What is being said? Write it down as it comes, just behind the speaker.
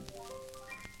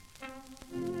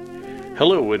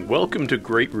Hello and welcome to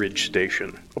Great Ridge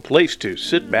Station, a place to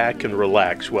sit back and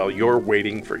relax while you're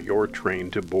waiting for your train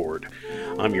to board.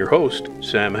 I'm your host,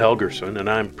 Sam Helgerson, and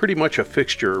I'm pretty much a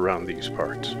fixture around these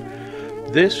parts.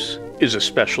 This is a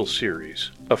special series,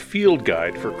 a field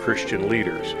guide for Christian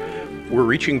leaders. We're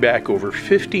reaching back over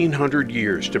 1,500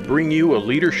 years to bring you a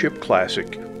leadership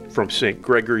classic from St.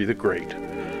 Gregory the Great,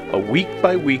 a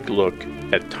week-by-week look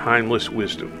at timeless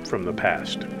wisdom from the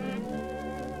past.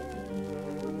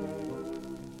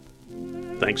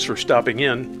 Thanks for stopping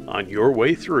in on your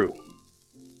way through.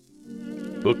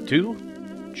 Book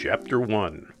 2, Chapter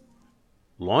 1,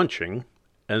 Launching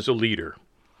as a Leader.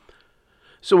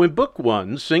 So in Book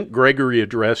 1, St. Gregory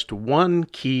addressed one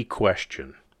key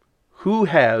question. Who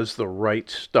has the right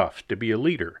stuff to be a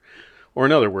leader? Or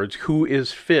in other words, who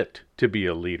is fit to be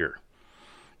a leader?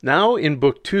 Now in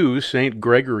Book 2, St.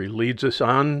 Gregory leads us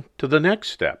on to the next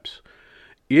steps.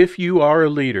 If you are a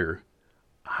leader,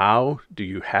 how do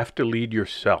you have to lead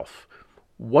yourself?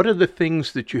 What are the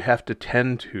things that you have to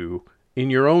tend to in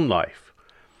your own life?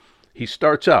 He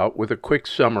starts out with a quick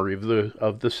summary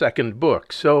of the second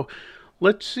book. So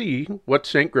let's see what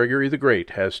St. Gregory the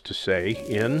Great has to say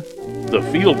in the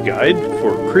Field Guide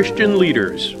for Christian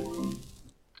Leaders.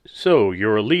 So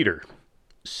you're a leader.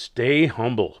 Stay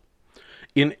humble.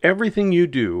 In everything you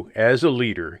do as a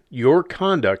leader, your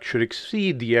conduct should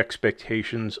exceed the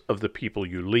expectations of the people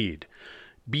you lead.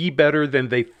 Be better than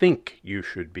they think you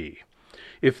should be.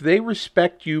 If they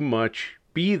respect you much,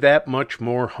 be that much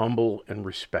more humble and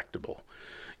respectable.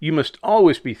 You must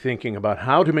always be thinking about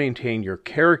how to maintain your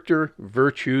character,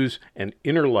 virtues, and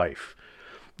inner life,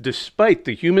 despite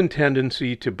the human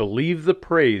tendency to believe the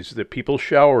praise that people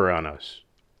shower on us.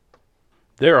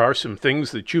 There are some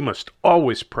things that you must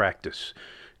always practice.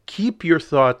 Keep your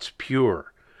thoughts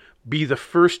pure. Be the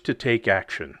first to take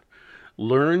action.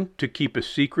 Learn to keep a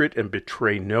secret and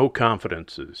betray no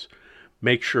confidences.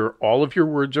 Make sure all of your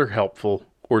words are helpful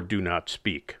or do not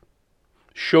speak.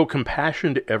 Show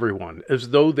compassion to everyone as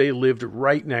though they lived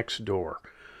right next door.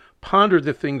 Ponder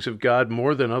the things of God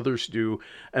more than others do,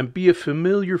 and be a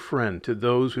familiar friend to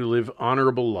those who live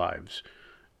honorable lives.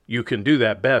 You can do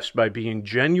that best by being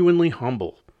genuinely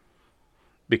humble.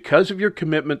 Because of your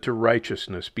commitment to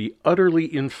righteousness, be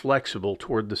utterly inflexible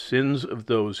toward the sins of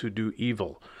those who do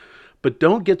evil. But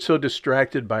don't get so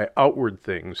distracted by outward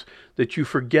things that you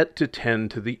forget to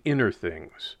tend to the inner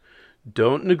things.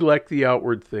 Don't neglect the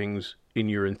outward things in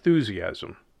your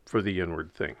enthusiasm for the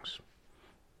inward things.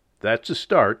 That's a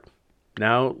start.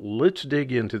 Now let's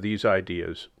dig into these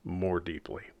ideas more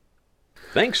deeply.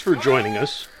 Thanks for joining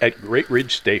us at Great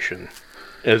Ridge Station.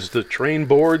 As the train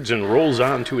boards and rolls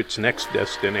on to its next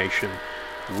destination,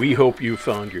 we hope you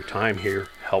found your time here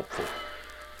helpful.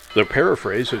 The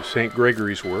paraphrase of St.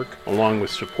 Gregory's work, along with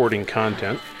supporting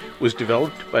content, was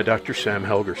developed by Dr. Sam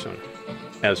Helgerson.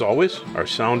 As always, our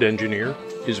sound engineer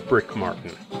is Brick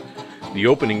Martin. The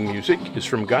opening music is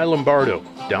from Guy Lombardo,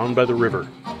 Down by the River,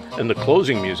 and the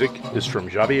closing music is from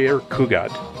Javier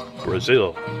Cugat,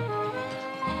 Brazil.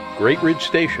 Great Ridge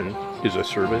Station is a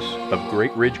service of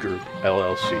Great Ridge Group,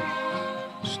 LLC.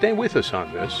 Stay with us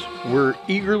on this. We're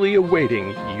eagerly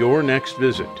awaiting your next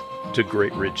visit to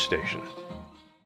Great Ridge Station.